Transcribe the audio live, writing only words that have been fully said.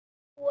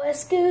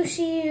is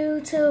Scooshy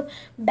YouTube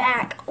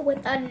back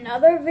with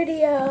another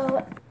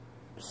video.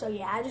 So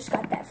yeah, I just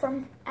got that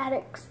from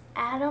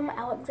Adam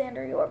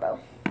Alexander Yorbo.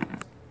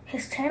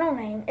 His channel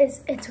name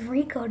is It's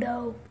Rico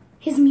Doe.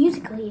 His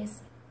Musical.ly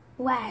is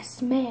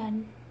Last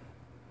Man.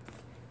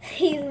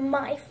 He's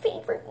my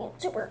favorite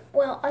YouTuber.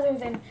 Well, other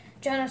than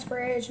Jonas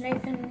Bridge,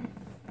 Nathan.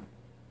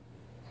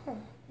 Oh,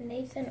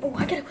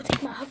 I gotta go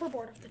take my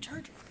hoverboard off the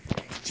charger.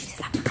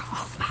 Jesus, I forgot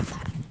all about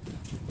that.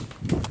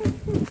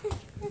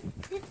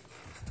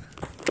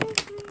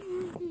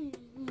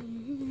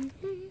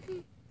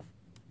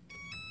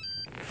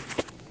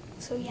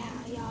 So yeah,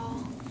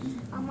 y'all,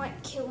 I'm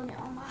like killing it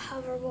on my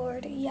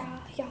hoverboard. Yeah.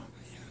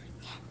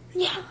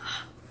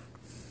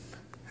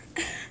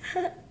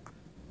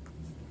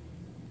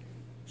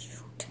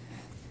 Shoot.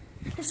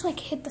 I just like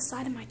hit the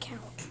side of my couch.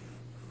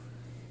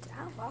 Did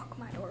I lock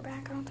my door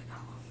back? I don't think I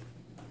locked.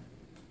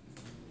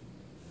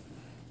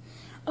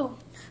 Oh,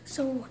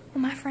 so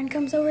when my friend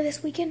comes over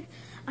this weekend,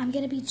 I'm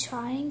gonna be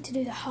trying to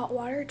do the hot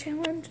water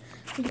challenge.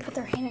 Where you put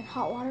their hand in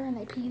hot water and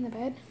they pee in the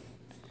bed.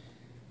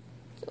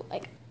 So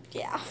like,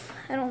 yeah,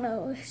 I don't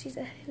know if she's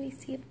a heavy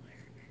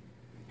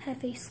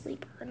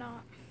sleeper or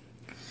not.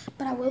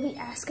 But I will be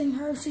asking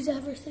her if she's a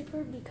heavy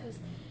sleeper because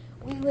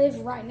we live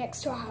right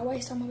next to a highway.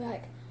 So I'm gonna be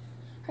like,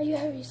 are you a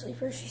heavy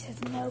sleeper? She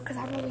says no, because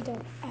I really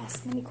don't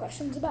ask many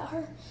questions about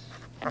her.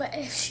 But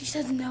if she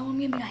says no, I'm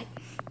gonna be like,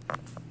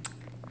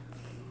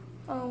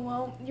 oh,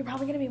 well, you're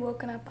probably going to be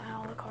woken up by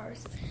all the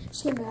cars.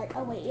 She's going to be like,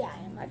 oh, wait, yeah, I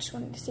am. I just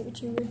wanted to see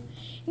what you would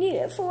need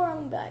it for.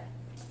 I'm going to be like,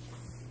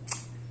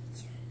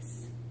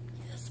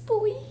 yes,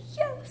 boy,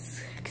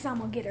 yes. Because I'm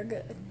going to get her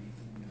good.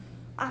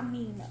 I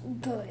mean,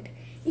 good.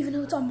 Even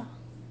though it's on my...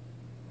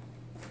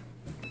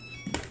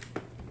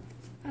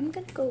 I'm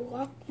going to go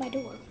lock my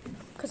door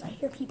because I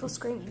hear people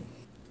screaming.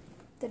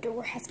 The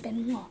door has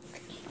been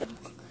locked.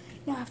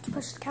 Now I have to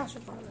push the couch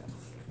in front of it.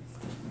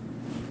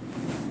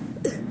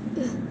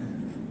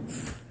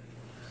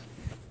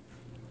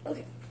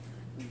 Okay,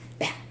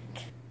 back.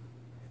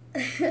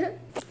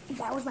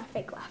 That was my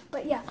fake laugh,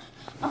 but yeah.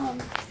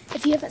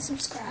 If you haven't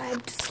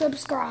subscribed,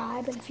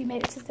 subscribe, and if you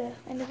made it to the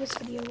end of this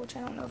video, which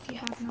I don't know if you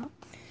have not,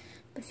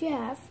 but if you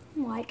have,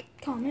 like,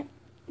 comment,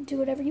 do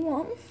whatever you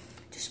want.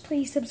 Just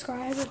please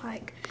subscribe,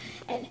 like,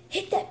 and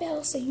hit that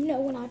bell so you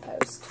know when I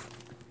post.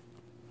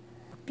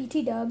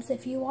 BT dubs,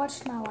 if you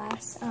watched my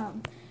last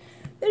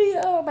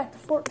video about the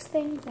forks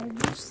things, they're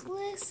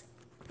useless.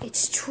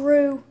 It's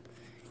true.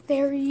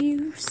 They're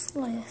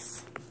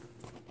useless.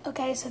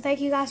 Okay, so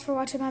thank you guys for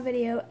watching my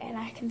video, and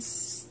I can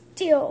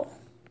still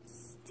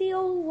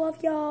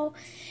love y'all,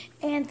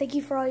 and thank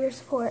you for all your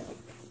support.